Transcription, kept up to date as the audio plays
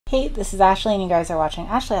Hey, this is Ashley and you guys are watching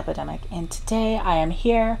Ashley Epidemic, and today I am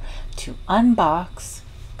here to unbox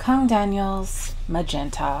Kang Daniel's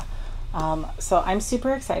Magenta. So I'm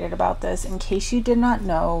super excited about this. In case you did not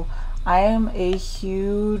know, I am a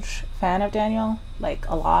huge fan of Daniel, like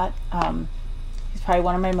a lot. He's probably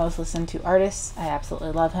one of my most listened to artists. I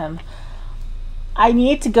absolutely love him. I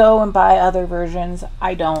need to go and buy other versions.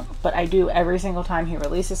 I don't, but I do every single time he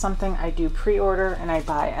releases something. I do pre-order and I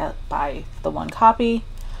buy the one copy.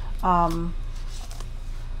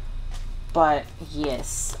 But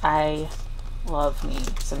yes, I love me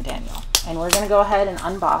some Daniel. And we're going to go ahead and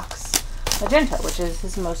unbox Magenta, which is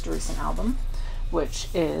his most recent album, which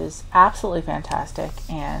is absolutely fantastic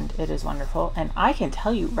and it is wonderful. And I can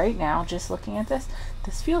tell you right now, just looking at this,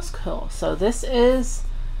 this feels cool. So this is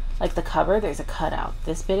like the cover, there's a cutout.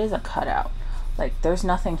 This bit is a cutout. Like there's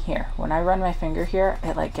nothing here. When I run my finger here,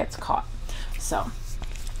 it like gets caught. So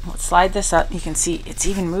let's slide this up. You can see it's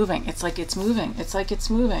even moving. It's like it's moving. It's like it's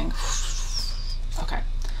moving. Okay.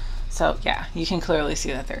 So yeah, you can clearly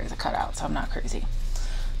see that there is a cutout, so I'm not crazy.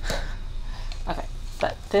 Okay,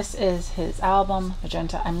 but this is his album,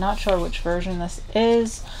 Magenta. I'm not sure which version this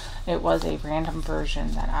is. It was a random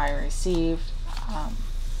version that I received.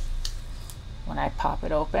 When I pop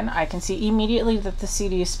it open, I can see immediately that the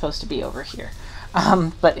CD is supposed to be over here.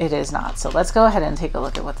 But it is not. So let's go ahead and take a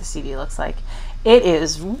look at what the CD looks like. It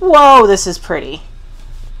is, whoa, this is pretty.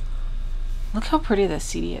 Look how pretty this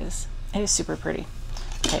CD is. It is super pretty.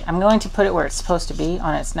 Okay, I'm going to put it where it's supposed to be,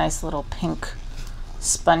 on its nice little pink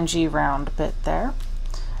spongy round bit there.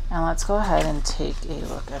 And let's go ahead and take a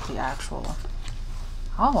look at the actual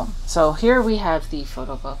album. So here we have the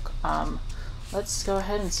photo book. Let's go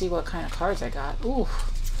ahead and see what kind of cards I got. Ooh,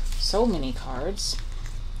 so many cards.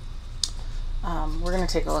 We're going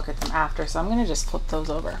to take a look at them after, so I'm going to just flip those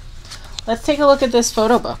over. Let's take a look at this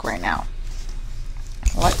photo book right now.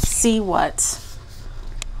 Let's see what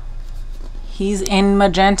he's in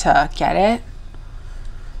Magenta. Get it?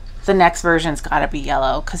 The next version's got to be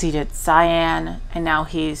yellow because he did cyan and now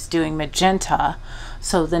he's doing magenta.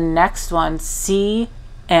 So the next one, CM,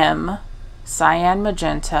 cyan,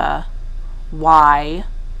 magenta, Y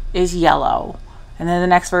is yellow. And then the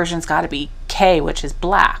next version's got to be K, which is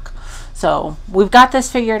black. So we've got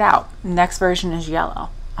this figured out. Next version is yellow.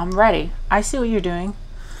 I'm ready. I see what you're doing.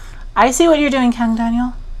 I see what you're doing, Kang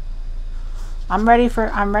Daniel. I'm ready for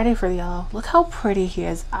the yellow. Look how pretty he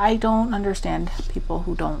is. I don't understand people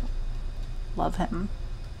who don't love him.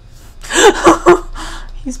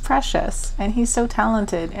 He's precious and he's so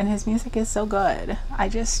talented and his music is so good. I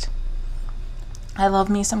love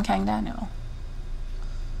me some Kang Daniel.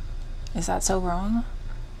 Is that so wrong?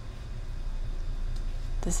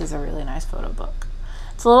 This is a really nice photo book.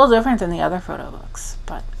 It's a little different than the other photo books,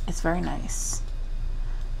 but it's very nice.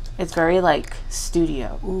 It's very like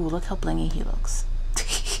studio. Ooh, look how blingy he looks.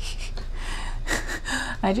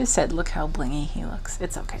 I just said look how blingy he looks.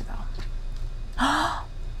 It's okay though.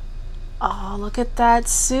 Oh, look at that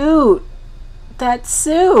suit. That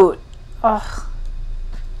suit. Oh,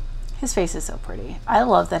 his face is so pretty. I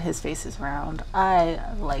love that his face is round. I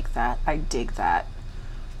like that. I dig that.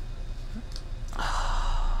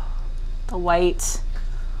 The white,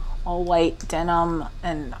 all white denim,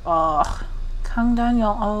 and oh, Kang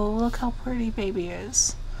Daniel, oh, look how pretty baby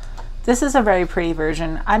is. This is a very pretty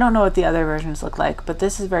version. I don't know what the other versions look like, but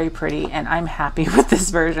this is very pretty, and I'm happy with this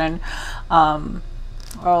version.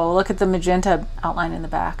 Oh, look at the magenta outline in the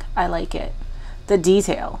back. I like it. The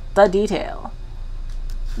detail.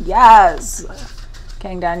 Yes!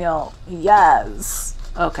 Kang Daniel, yes!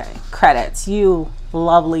 Okay, credits. You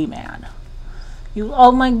lovely man. You,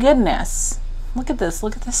 oh my goodness. Look at this,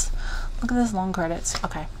 look at this. Look at this long credits.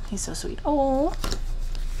 Okay, he's so sweet. Oh.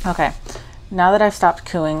 Okay, now that I've stopped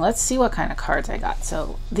cooing, let's see what kind of cards I got.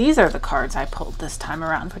 So these are the cards I pulled this time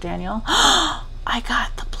around for Daniel. I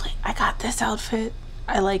got this outfit.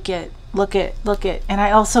 I like it. Look it. And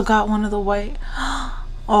I also got one of the white.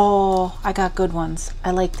 Oh, I got good ones.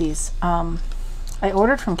 I like these. I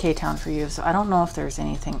ordered from K-Town for you, so I don't know if there's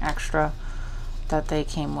anything extra that they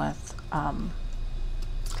came with.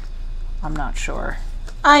 I'm not sure.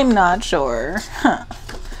 Huh.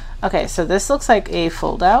 Okay, so this looks like a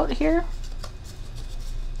fold out here.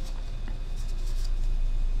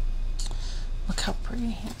 Look how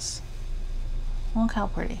pretty he is. Look how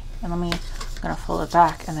pretty. And I'm gonna fold it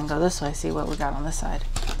back and then go this way, see what we got on this side.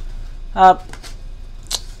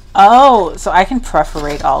 Oh, so I can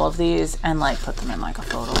perforate all of these and like put them in like a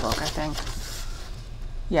photo book, I think.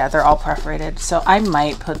 Yeah, they're all perforated. So I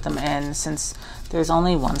might put them in since there's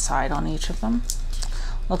only one side on each of them.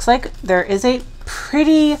 Looks like there is a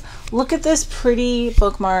pretty Look at this pretty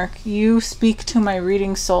bookmark. You speak to my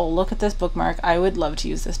reading soul. Look at this bookmark. I would love to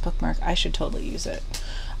use this bookmark. I should totally use it.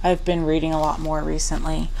 I've been reading a lot more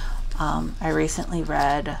recently. I recently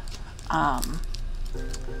read, I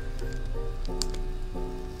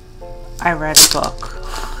read a book.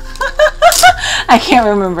 I can't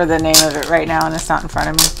remember the name of it right now, and it's not in front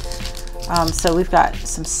of me. So we've got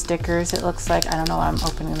some stickers, it looks like. I don't know why I'm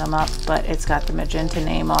opening them up, but it's got the Magenta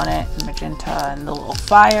name on it. Magenta and the little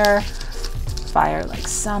fire. Fire like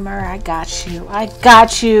summer. I got you. I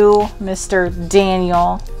got you, Mr.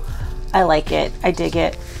 Daniel. I like it. I dig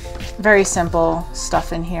it. Very simple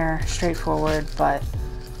stuff in here. Straightforward, but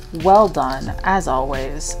well done, as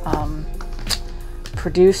always.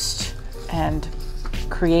 Produced and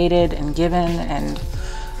created and given, and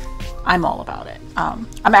I'm all about it.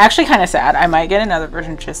 I'm actually kind of sad. I might get another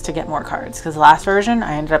version just to get more cards, because the last version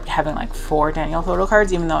I ended up having like 4 Daniel photo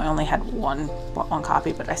cards, even though I only had one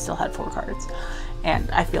copy, but I still had 4 cards. And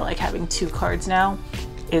I feel like having 2 cards now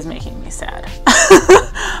is making me sad.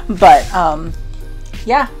 But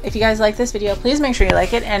yeah, if you guys like this video, please make sure you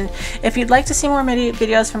like it. And if you'd like to see more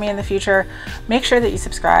videos from me in the future, make sure that you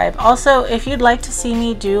subscribe. Also, if you'd like to see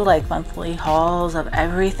me do like monthly hauls of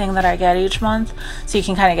everything that I get each month, so you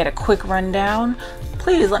can kind of get a quick rundown,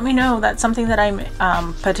 please let me know. That's something that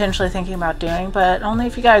I'm potentially thinking about doing, but only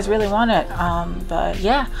if you guys really want it. But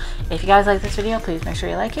yeah, if you guys like this video, please make sure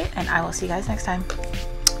you like it, and I will see you guys next time.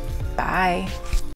 Bye.